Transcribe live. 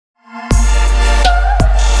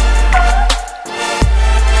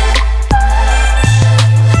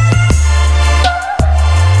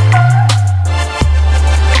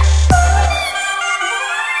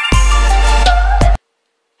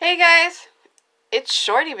It's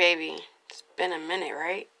Shorty Baby. It's been a minute,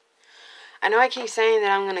 right? I know I keep saying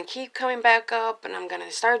that I'm going to keep coming back up and I'm going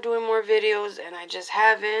to start doing more videos, and I just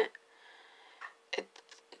haven't.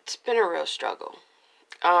 It's been a real struggle.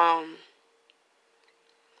 Yeah,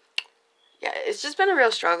 it's just been a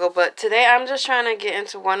real struggle, but today I'm just trying to get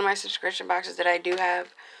into one of my subscription boxes that I do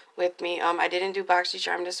have with me. I didn't do Boxy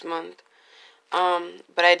Charm this month,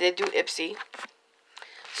 but I did do Ipsy.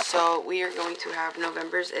 So we are going to have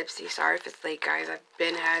November's Ipsy. Sorry if it's late, guys. I've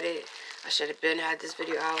been at it. I should have been had this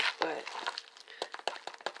video out, but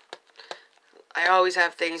I always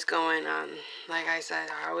have things going on. Like I said,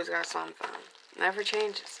 I always got something. Never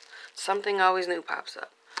changes. Something always new pops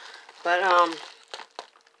up. But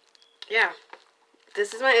yeah,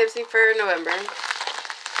 this is my Ipsy for November,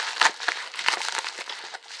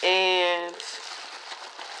 and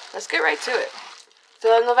let's get right to it.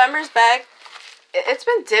 So November's bag, it's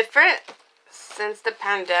been different since the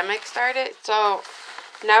pandemic started. So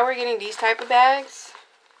now we're getting these type of bags.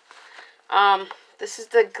 This is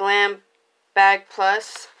the Glam Bag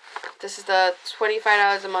Plus. This is the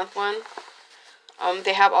 $25 a month one.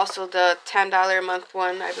 They have also the $10 a month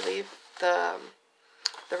one, I believe.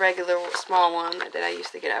 The regular small one that I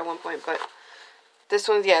used to get at one point, but this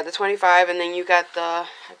one's, yeah, the 25, and then you got the,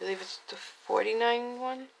 I believe it's the 49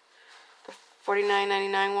 one, the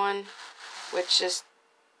 $49.99 one, which is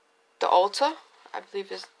the Ulta, I believe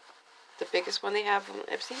is the biggest one they have on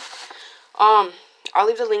Ipsy. I'll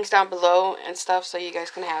leave the links down below and stuff so you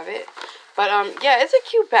guys can have it. But yeah, it's a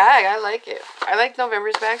cute bag. I like it. I like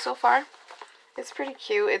November's bag so far. It's pretty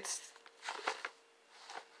cute. It's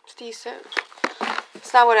decent.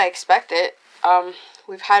 It's not what I expected.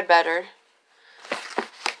 We've had better. Let's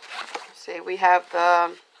see, we have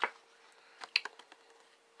the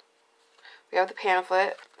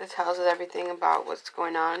pamphlet that tells us everything about what's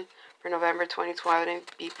going on for November 2020.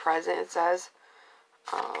 Be present, it says.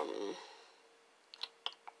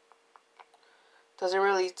 Doesn't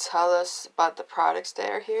really tell us about the products that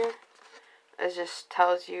are here. It just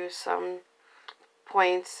tells you some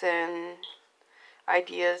points and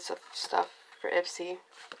ideas of stuff for Ipsy.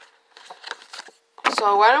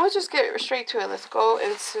 So why don't we just get straight to it. Let's go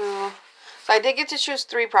into, so I did get to choose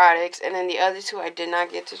 3 products, and then the other 2 I did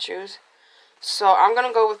not get to choose. So I'm going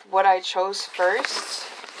to go with what I chose first.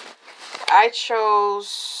 I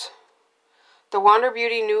chose the Wonder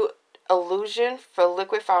Beauty New Illusion for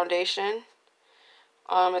liquid foundation.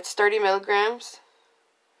 It's 30 milligrams,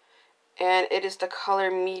 and it is the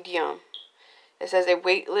color medium. It says a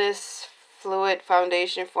weightless fluid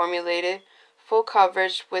foundation formulated full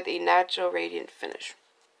coverage with a natural radiant finish.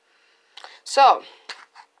 So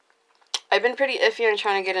I've been pretty iffy on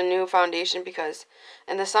trying to get a new foundation because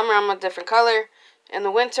in the summer I'm a different color. In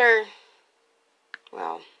the winter,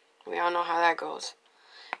 well, we all know how that goes.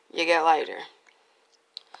 You get lighter.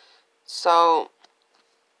 So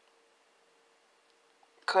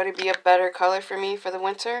could it be a better color for me for the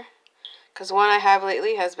winter? Because the one I have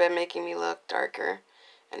lately has been making me look darker,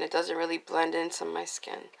 and it doesn't really blend into my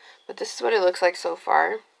skin. But this is what it looks like so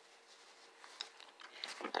far.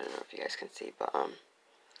 I don't know if you guys can see, but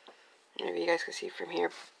maybe you guys can see from here.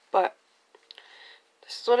 But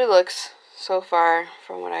this is what it looks so far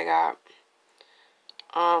from what I got.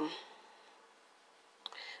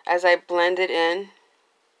 As I blend it in,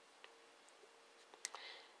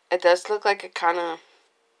 it does look like it kind of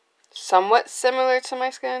somewhat similar to my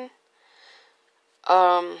skin.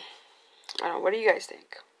 I don't know. What do you guys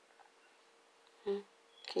think?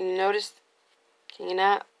 Can you notice? Can you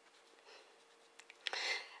not?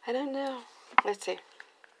 I don't know. Let's see.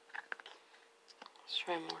 Let's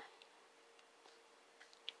try more.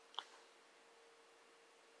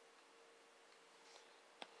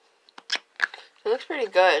 It looks pretty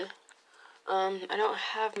good. I don't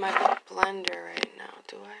have my blender right now,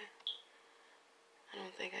 do I? I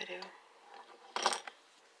don't think I do.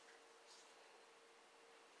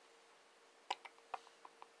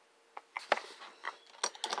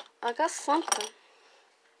 I got something.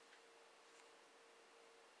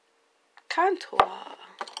 Contour.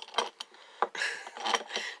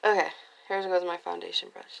 Okay, here goes my foundation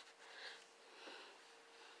brush.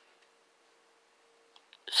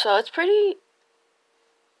 So it's pretty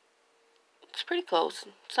close.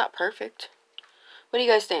 It's not perfect. What do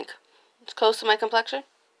you guys think? It's close to my complexion?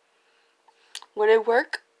 Would it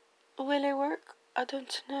work? Will it work? I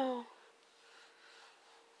don't know.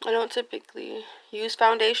 I don't typically use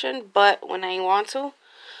foundation, but when I want to,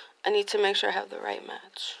 I need to make sure I have the right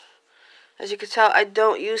match. As you can tell, I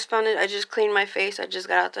don't use foundation. I just cleaned my face. I just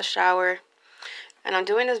got out the shower. And I'm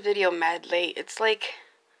doing this video mad late. It's like,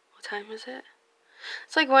 what time is it?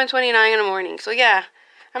 It's like 1:29 in the morning. So yeah,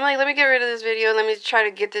 I'm like, let me get rid of this video. Let me try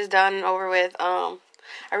to get this done and over with. I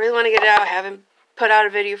really want to get it out. I haven't put out a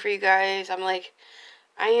video for you guys. I'm like,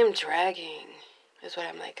 I am dragging. Is what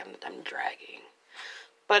I'm like. I'm dragging.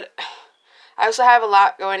 But I also have a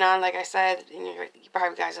lot going on. Like I said, you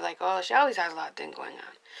probably guys are like, oh, she always has a lot of things going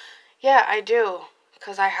on. Yeah, I do.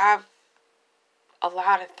 Because I have a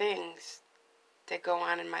lot of things that go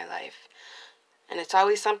on in my life. And it's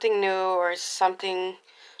always something new or something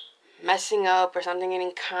messing up or something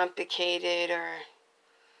getting complicated, or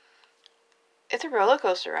it's a roller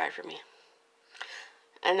coaster ride for me.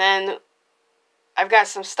 And then I've got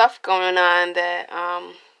some stuff going on that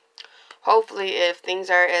hopefully if things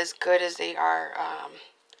are as good as they are,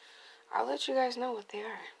 I'll let you guys know what they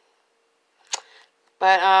are.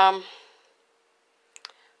 But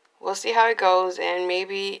we'll see how it goes, and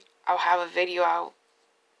maybe I'll have a video out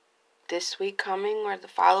this week coming or the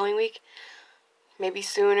following week. Maybe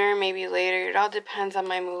sooner, maybe later. It all depends on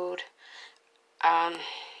my mood.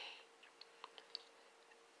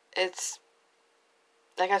 It's,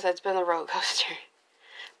 like I said, it's been a roller coaster.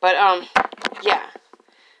 But, yeah.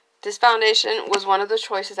 This foundation was one of the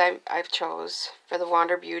choices I've chose for the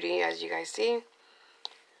Wander Beauty, as you guys see.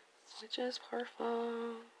 Which is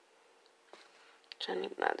Parfum. Trying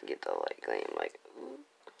not to get the light gleam, like,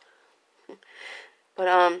 ooh.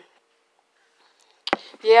 But,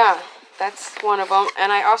 yeah, that's one of them.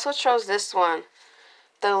 And I also chose this one.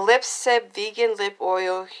 The Lip Sip Vegan Lip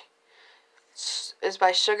Oil is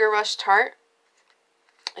by Sugar Rush Tarte.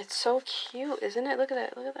 It's so cute, isn't it? Look at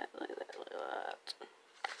that, look at that, look at that, look at that.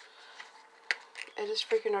 It is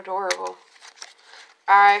freaking adorable.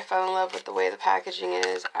 I fell in love with the way the packaging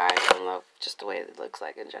is. I fell in love with just the way it looks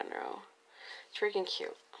like in general. It's freaking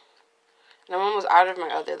cute. And I'm almost out of my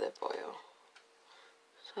other lip oil.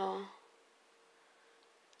 So,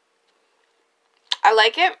 I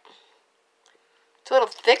like it. It's a little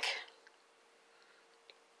thick,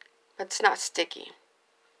 but it's not sticky.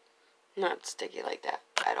 Not sticky like that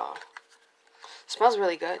at all. It smells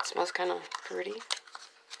really good. It smells kind of fruity.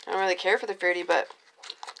 I don't really care for the fruity, but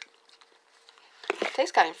it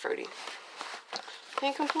tastes kind of fruity.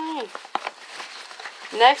 Can't complain.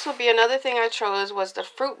 Next will be another thing I chose was the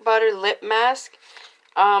Fruit Butter Lip Mask.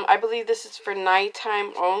 I believe this is for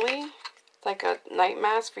nighttime only. Like a night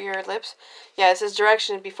mask for your lips. Yeah, it says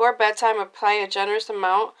directions. Before bedtime, apply a generous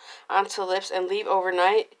amount onto lips and leave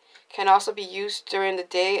overnight. Can also be used during the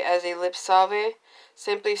day as a lip salve.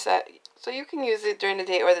 Simply set. So you can use it during the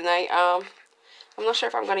day or the night. I'm not sure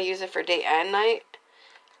if I'm going to use it for day and night.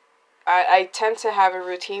 I tend to have a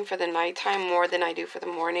routine for the nighttime more than I do for the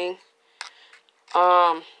morning.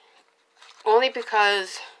 Only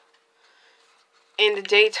because in the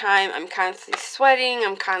daytime, I'm constantly sweating.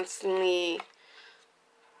 I'm constantly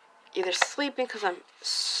either sleeping because I'm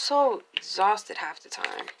so exhausted half the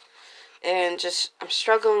time. And just, I'm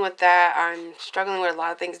struggling with that. I'm struggling with a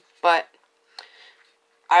lot of things. But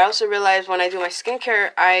I also realized when I do my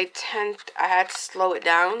skincare, I had to slow it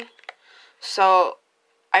down. So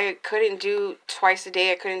I couldn't do twice a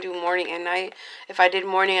day. I couldn't do morning and night. If I did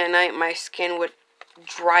morning and night, my skin would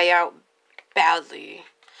dry out badly.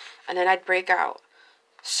 And then I'd break out.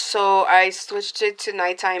 So I switched it to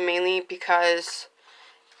nighttime mainly because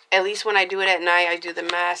at least when I do it at night, I do the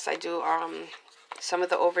mask. I do some of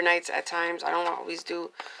the overnights at times. I don't always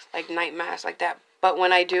do like night masks like that. But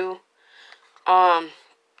when I do, I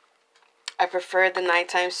prefer the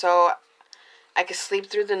nighttime so I can sleep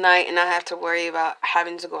through the night and not have to worry about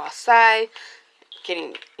having to go outside,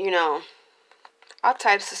 getting, you know, all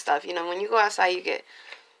types of stuff. You know, when you go outside, you get,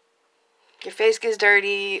 your face gets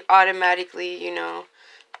dirty automatically, you know.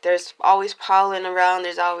 There's always pollen around.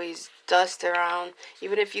 There's always dust around.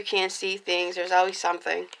 Even if you can't see things, there's always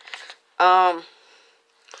something. And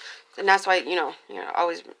that's why, you know,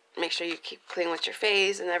 always make sure you keep clean with your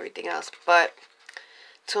face and everything else. But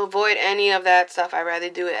to avoid any of that stuff, I'd rather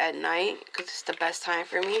do it at night because it's the best time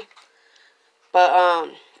for me. But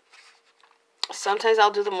sometimes I'll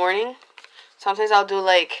do the morning. Sometimes I'll do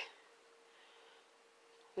like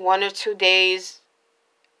 1 or 2 days.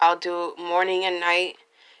 I'll do morning and night.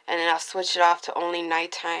 And then I'll switch it off to only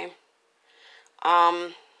nighttime.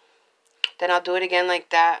 Then I'll do it again like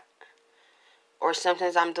that. Or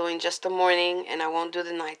sometimes I'm doing just the morning and I won't do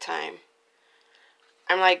the nighttime.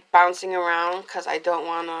 I'm like bouncing around because I don't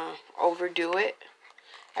want to overdo it.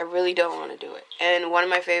 I really don't want to do it. And one of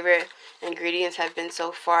my favorite ingredients have been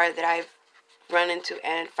so far that I've run into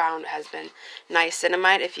and found has been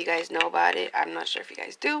niacinamide. If you guys know about it, I'm not sure if you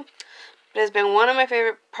guys do. But it's been one of my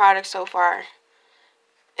favorite products so far.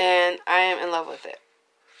 And I am in love with it.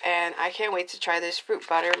 And I can't wait to try this fruit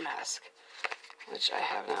butter mask. which I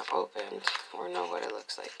have not opened or know what it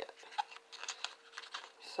looks like yet.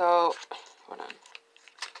 So, hold on.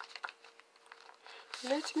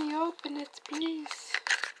 Let me open it, please.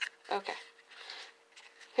 Okay.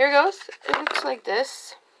 Here it goes. It looks like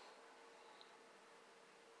this.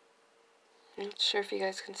 I'm not sure if you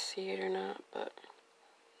guys can see it or not, but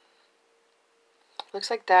looks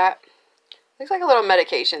like that. Looks like a little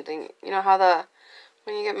medication thing. You know how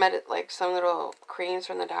when you get like some little creams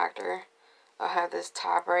from the doctor, I'll have this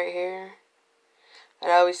top right here.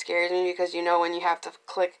 That always scares me because you know when you have to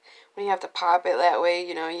when you have to pop it that way,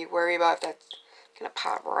 you know, you worry about if that's gonna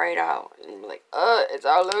pop right out. And you're like, it's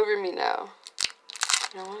all over me now.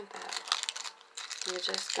 You don't want that. You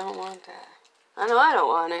just don't want that. I know I don't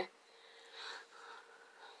want it.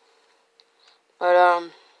 But,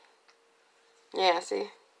 yeah, see?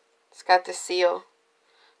 It's got the seal.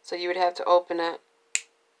 So you would have to open it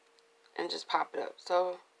and just pop it up.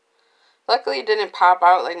 So, luckily it didn't pop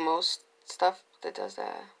out like most stuff that does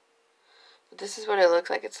that. But this is what it looks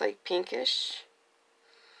like. It's like pinkish.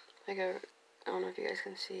 Like I don't know if you guys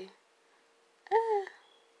can see.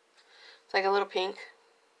 It's like a little pink.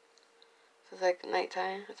 So it's like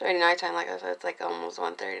nighttime. It's already nighttime, like I said. It's like almost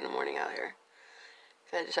 1:30 in the morning out here.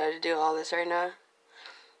 So I decided to do all this right now.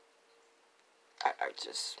 I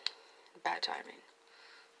just bad timing.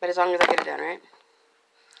 But as long as I get it done, right?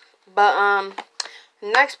 But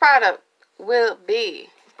next product will be,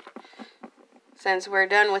 since we're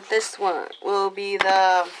done with this one, will be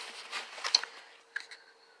the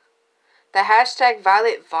hashtag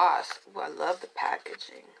Violet Voss. Ooh, I love the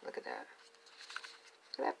packaging. Look at that.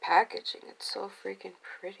 Look at that packaging. It's so freaking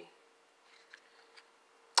pretty.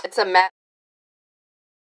 It's a matte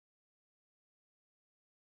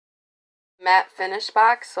finish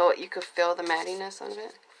box, so you could feel the mattiness of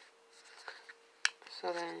it.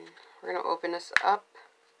 So then we're gonna open this up.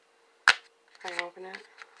 Try and open it.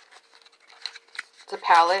 It's a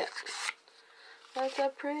palette. It's a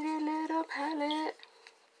pretty little palette.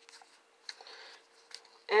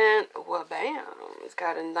 And well, bam! It's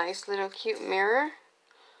got a nice little cute mirror.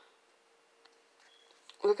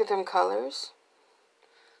 Look at them colors.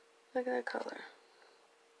 Look at that color.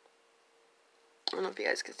 I don't know if you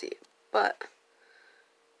guys can see it, but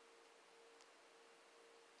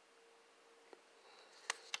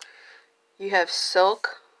you have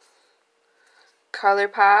Silk, Color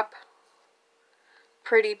Pop,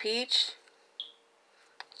 Pretty Peach,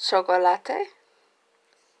 Chocolate,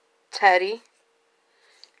 Teddy,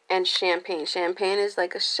 and Champagne. Champagne is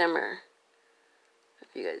like a shimmer.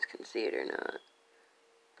 If you guys can see it or not.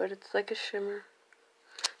 But it's like a shimmer.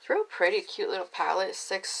 It's real pretty, cute little palette.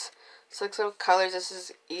 Six little colors. This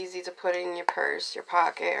is easy to put in your purse, your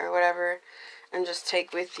pocket, or whatever, and just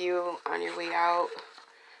take with you on your way out.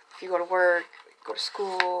 If you go to work, go to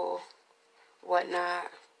school,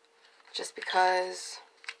 whatnot. Just because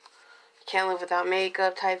you can't live without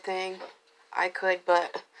makeup type thing. I could,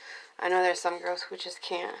 but I know there's some girls who just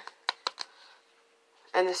can't.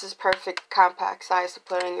 And this is perfect compact size to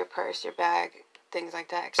put in your purse, your bag, things like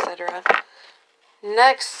that, etc.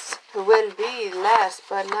 Next will be, last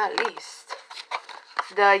but not least,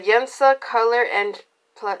 the Yemsa Color and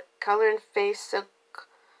Face Silk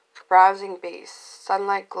Bronzing Base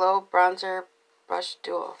Sunlight Glow Bronzer Brush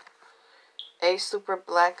Duo. A Super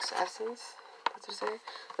Black Essence. That's what I say.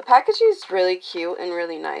 The packaging is really cute and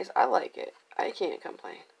really nice. I like it. I can't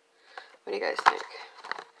complain. What do you guys think?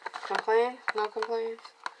 Complain? No complaints?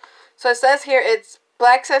 So it says here it's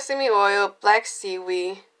black sesame oil, black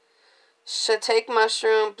seaweed, shiitake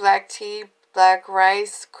mushroom, black tea, black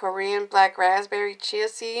rice, Korean black raspberry, chia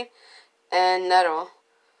seed, and nettle.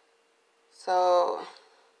 So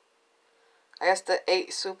I guess the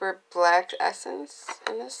 8 super black essence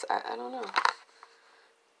in this. I don't know.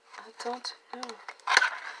 I don't know.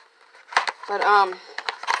 But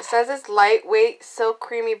it says it's lightweight, silk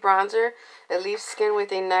creamy bronzer. It leaves skin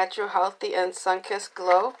with a natural, healthy, and sun-kissed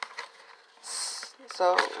glow.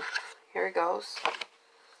 So here it goes.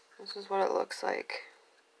 This is what it looks like.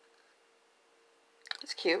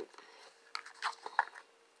 It's cute.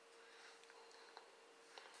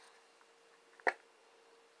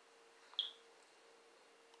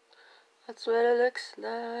 That's what it looks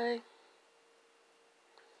like.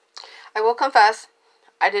 I will confess,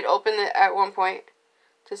 I did open it at one point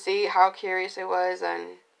to see how curious it was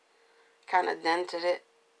and kind of dented it.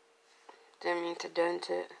 Didn't mean to dent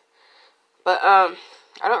it. But I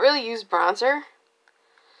don't really use bronzer.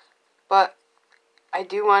 But I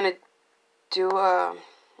do want to do a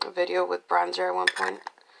video with bronzer at one point.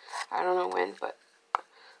 I don't know when, but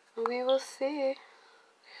we will see.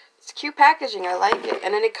 It's cute packaging. I like it.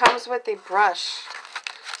 And then it comes with a brush.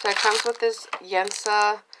 So it comes with this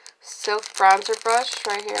Yensa silk bronzer brush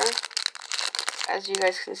right here, as you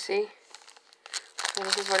guys can see. So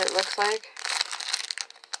this is what it looks like.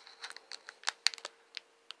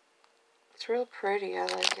 It's real pretty. I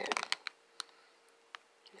like it.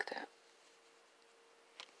 Look at that.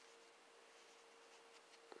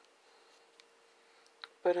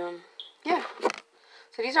 But yeah.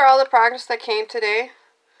 So these are all the products that came today,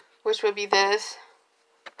 which would be this,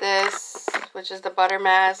 which is the butter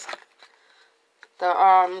mask, the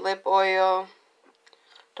lip oil,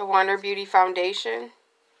 the Wonder Beauty foundation,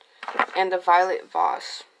 and the Violet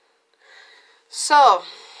Voss. So,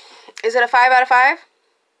 is it a 5 out of 5?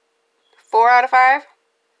 4 out of 5?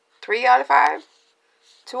 3 out of 5?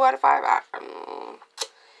 2 out of 5?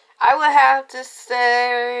 I would have to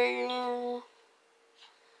say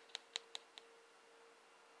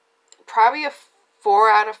probably a 4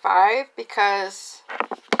 out of 5 because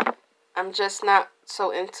I'm just not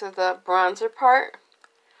so into the bronzer part.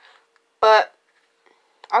 But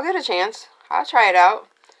I'll get a chance. I'll try it out.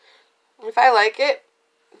 If I like it,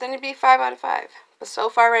 then it'd be 5 out of 5. But so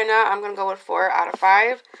far right now, I'm going to go with 4 out of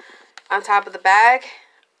 5. On top of the bag,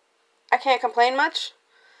 I can't complain much.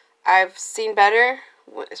 I've seen better,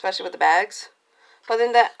 especially with the bags. But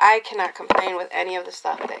then that, I cannot complain with any of the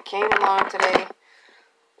stuff that came along today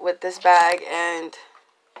with this bag. And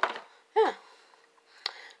yeah,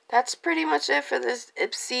 that's pretty much it for this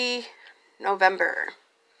Ipsy November.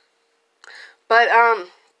 But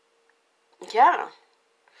yeah,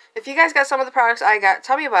 if you guys got some of the products I got,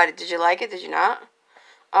 tell me about it. Did you like it? Did you not?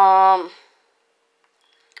 I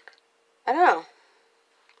don't know.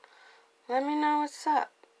 Let me know what's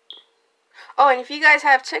up. Oh, and if you guys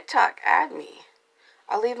have TikTok, add me.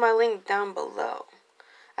 I'll leave my link down below.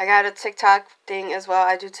 I got a TikTok thing as well.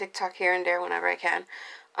 I do TikTok here and there whenever I can.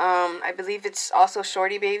 I believe it's also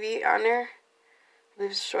Shorty Baby on there. I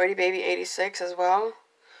believe it's Shorty Baby 86 as well.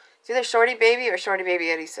 It's either Shorty Baby or Shorty Baby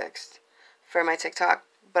 86 for my TikTok.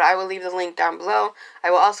 But I will leave the link down below.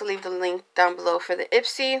 I will also leave the link down below for the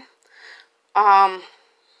Ipsy.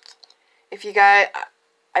 If you guys,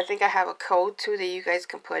 I think I have a code too that you guys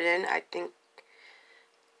can put in. I'm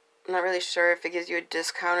not really sure if it gives you a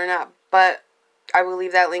discount or not, but I will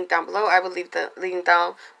leave that link down below. I will leave the link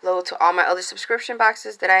down below to all my other subscription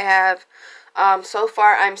boxes that I have. So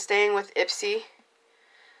far, I'm staying with Ipsy.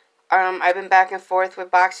 I've been back and forth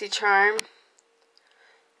with BoxyCharm,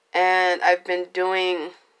 and I've been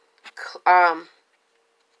doing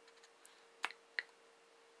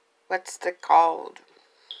what's it called?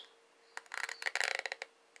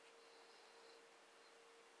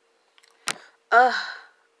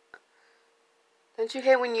 Don't you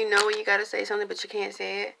hate when you know when you gotta say something but you can't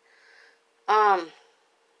say it?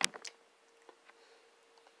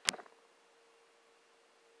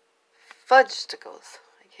 Fudgesicles.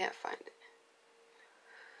 I can't find it.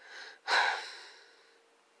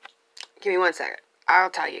 Give me 1 second. I'll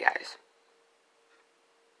tell you guys.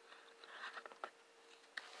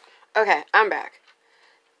 Okay, I'm back.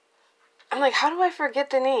 I'm like, how do I forget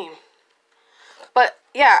the name? But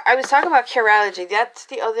yeah, I was talking about Curalogy. That's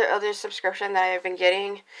the other subscription that I've been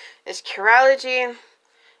getting is Curalogy,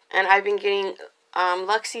 and I've been getting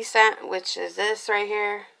Luxie scent, which is this right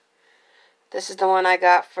here. This is the one I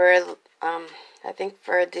got for I think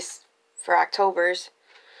for October's.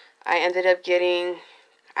 I ended up getting.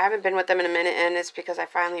 I haven't been with them in a minute, and it's because I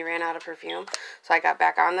finally ran out of perfume, so I got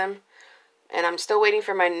back on them, and I'm still waiting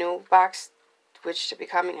for my new box, which should be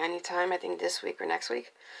coming anytime. I think this week or next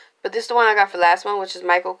week. But this is the one I got for last one, which is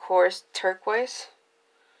Michael Kors Turquoise.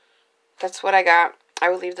 That's what I got. I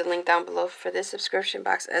will leave the link down below for this subscription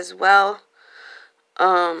box as well.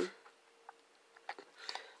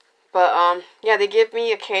 Yeah, they give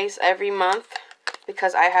me a case every month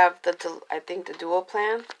because I have I think the dual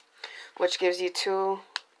plan, which gives you two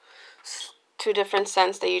different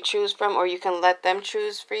scents that you choose from, or you can let them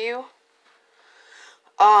choose for you.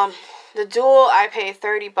 The dual, I pay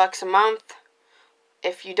 $30 a month.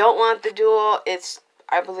 If you don't want the dual, it's,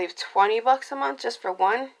 I believe, $20 a month just for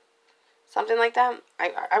one. Something like that.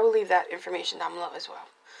 I will leave that information down below as well.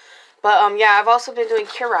 But, yeah, I've also been doing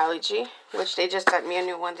Curalogy, which they just sent me a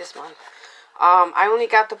new one this month. I only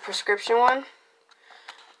got the prescription one.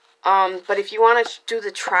 But if you want to do the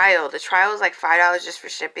trial is like $5 just for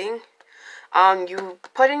shipping. You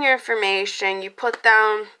put in your information, you put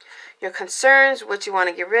down your concerns, what you want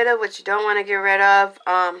to get rid of, what you don't want to get rid of.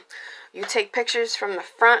 You take pictures from the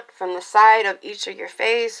front, from the side of each of your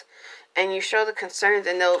face, and you show the concerns,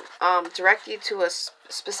 and they'll direct you to a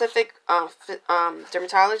specific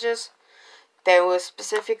dermatologist that will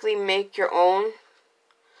specifically make your own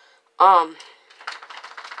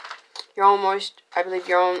your own I believe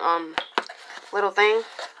your own little thing.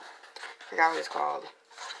 I forgot what it's called.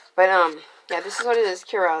 But yeah, this is what it is,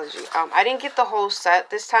 Curalogy. I didn't get the whole set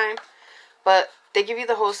this time, but they give you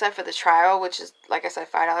the whole set for the trial, which is, like I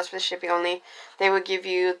said, $5 for the shipping only. They would give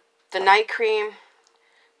you the night cream,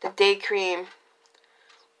 the day cream,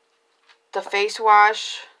 the face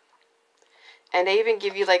wash, and they even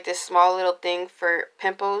give you like this small little thing for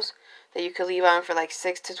pimples that you could leave on for like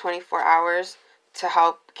 6 to 24 hours to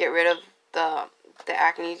help get rid of the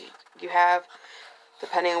acne you have,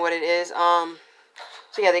 depending on what it is.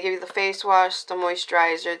 So yeah, they give you the face wash, the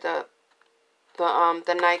moisturizer,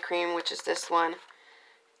 the night cream, which is this one,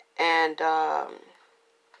 and the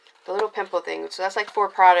little pimple thing. So that's like 4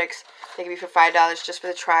 products they give you for $5 just for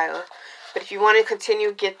the trial. But if you want to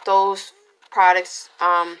continue, get those products.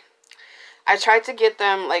 I tried to get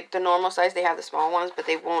them like the normal size. They have the small ones, but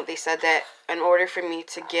they won't. They said that in order for me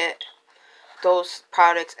to get those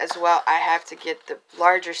products as well, I have to get the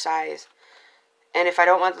larger size. And if I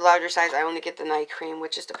don't want the larger size, I only get the night cream,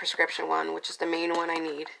 which is the prescription one, which is the main one I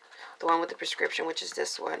need. The one with the prescription, which is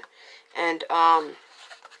this one. And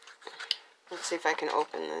let's see if I can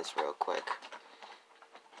open this real quick.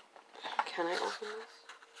 Can I open this?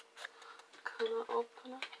 Can I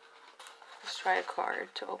open it? Let's try a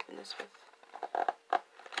card to open this with. I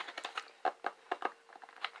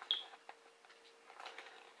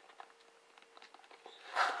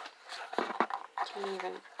can't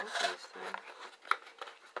even open this thing.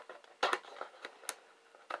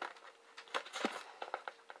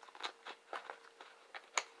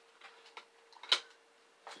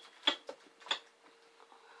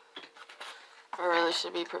 I really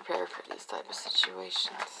should be prepared for these type of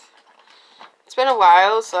situations. It's been a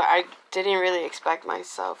while, so I didn't really expect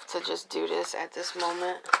myself to just do this at this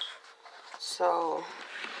moment. So,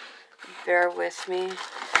 bear with me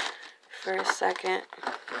for a second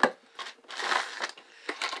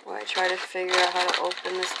while I try to figure out how to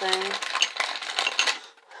open this thing.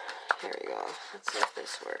 Here we go. Let's see if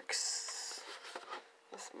this works.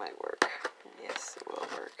 This might work. Yes, it will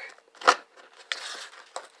work.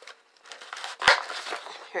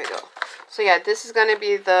 Here we go. So yeah, this is going to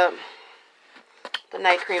be the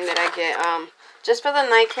night cream that I get. Just for the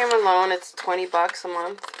night cream alone, it's $20 a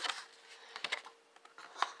month.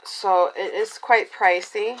 So it is quite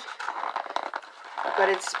pricey, but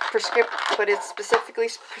it's specifically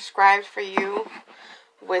prescribed for you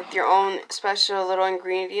with your own special little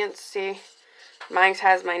ingredients. See, mine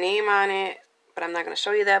has my name on it, but I'm not going to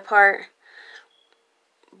show you that part.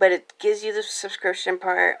 But it gives you the subscription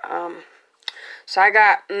part. So I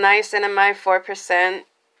got niacinamide 4%,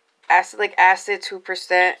 acylic acid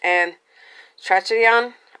 2%, and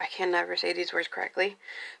tretinoin. I can never say these words correctly,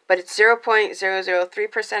 but it's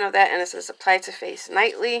 0.003% of that, and it says apply to face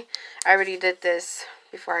nightly. I already did this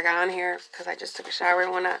before I got on here because I just took a shower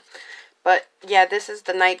and whatnot. But yeah, this is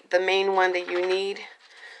the main one that you need.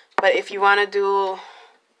 But if you want to do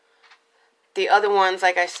the other ones,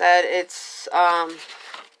 like I said, it's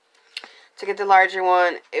to get the larger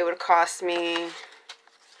one, it would cost me,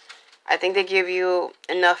 I think they give you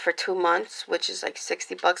enough for 2 months, which is like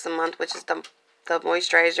 $60 a month, which is the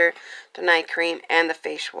moisturizer, the night cream, and the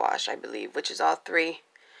face wash, I believe, which is all 3.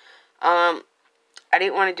 I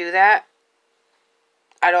didn't want to do that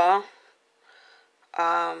at all.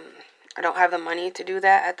 I don't have the money to do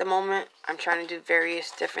that at the moment. I'm trying to do various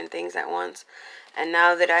different things at once. And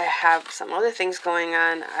now that I have some other things going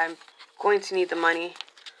on, I'm going to need the money.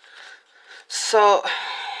 So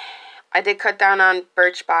I did cut down on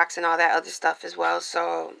Birchbox and all that other stuff as well.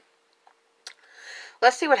 So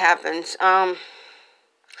let's see what happens.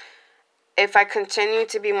 If I continue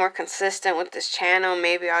to be more consistent with this channel,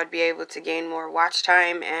 maybe I would be able to gain more watch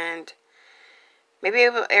time and maybe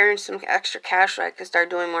able to earn some extra cash so I can start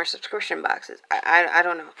doing more subscription boxes. I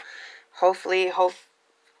don't know. Hopefully,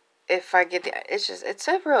 if I get it's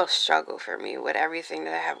a real struggle for me with everything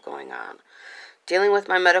that I have going on. Dealing with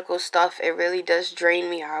my medical stuff, it really does drain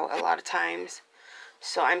me out a lot of times.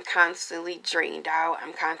 So I'm constantly drained out.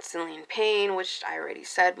 I'm constantly in pain, which I already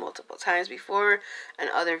said multiple times before in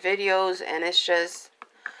other videos. And it's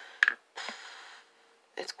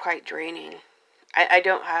quite draining. I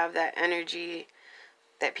don't have that energy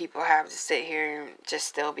that people have to sit here and just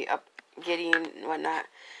still be up giddy and whatnot.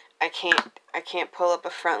 I can't pull up a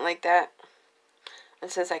front like that. And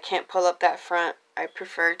since I can't pull up that front, I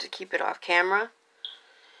prefer to keep it off camera.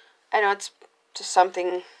 I know it's just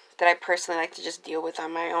something that I personally like to just deal with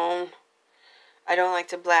on my own. I don't like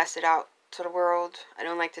to blast it out to the world. I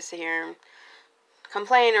don't like to sit here and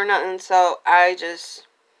complain or nothing. So I just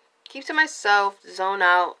keep to myself, zone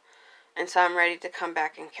out, until I'm ready to come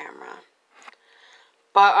back in camera.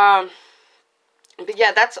 But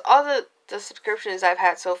yeah, that's all the subscriptions I've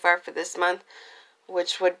had so far for this month,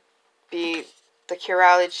 which would be the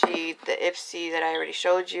Curalogy, the Ipsy that I already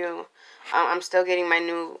showed you. I'm still getting my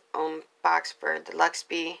new box for deluxe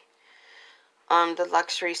the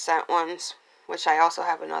luxury scent ones, which I also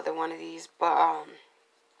have another one of these, but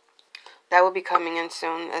that will be coming in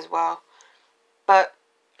soon as well. But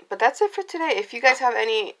that's it for today. If you guys have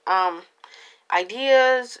any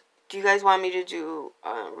ideas, do you guys want me to do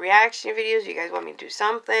reaction videos? Do you guys want me to do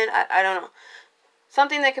something? I don't know.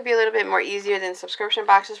 Something that could be a little bit more easier than subscription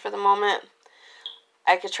boxes for the moment.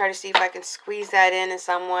 I could try to see if I can squeeze that in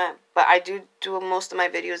somewhat. But I do most of my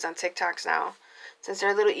videos on TikToks now, since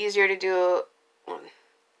they're a little easier to do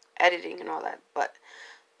editing and all that. But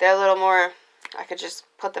they're a little more, I could just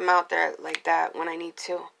put them out there like that when I need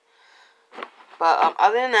to. But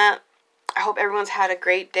other than that, I hope everyone's had a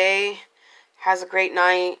great day, has a great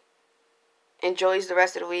night, enjoys the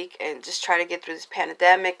rest of the week, and just try to get through this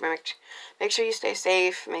pandemic. Make sure you stay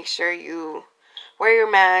safe. Make sure you wear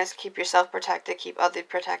your mask. Keep yourself protected. Keep others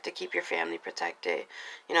protected. Keep your family protected.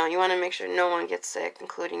 You know, you want to make sure no one gets sick,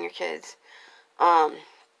 including your kids. And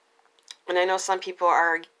I know some people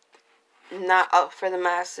are not up for the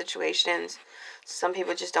mask situations. Some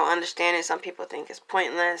people just don't understand it. Some people think it's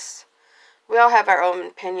pointless. We all have our own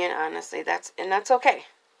opinion, honestly. That's okay.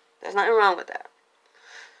 There's nothing wrong with that.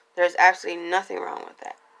 There's absolutely nothing wrong with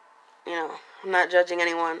that. You know, I'm not judging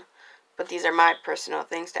anyone, but these are my personal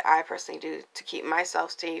things that I personally do to keep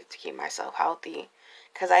myself safe, to keep myself healthy,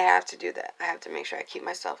 because I have to do that. I have to make sure I keep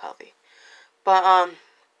myself healthy. But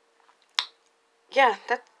yeah,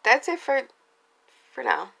 that's it for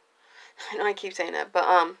now. I know I keep saying that,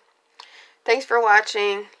 but thanks for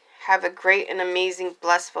watching. Have a great and amazing,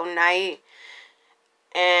 blissful night.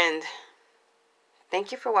 And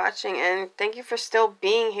thank you for watching, and thank you for still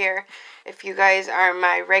being here. If you guys are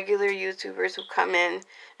my regular YouTubers who come in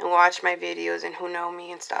and watch my videos and who know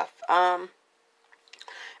me and stuff, I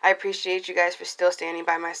appreciate you guys for still standing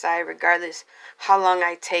by my side, regardless how long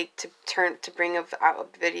I take to bring out a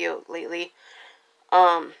video lately.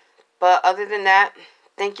 But other than that,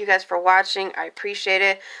 thank you guys for watching. I appreciate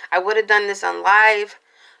it. I would have done this on live,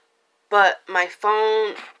 but my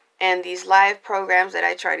phone and these live programs that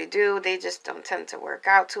I try to do, they just don't tend to work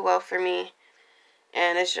out too well for me.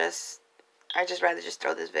 And it's just, I just rather just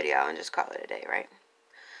throw this video out and just call it a day, right?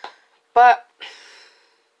 But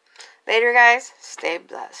later, guys, stay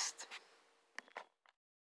blessed.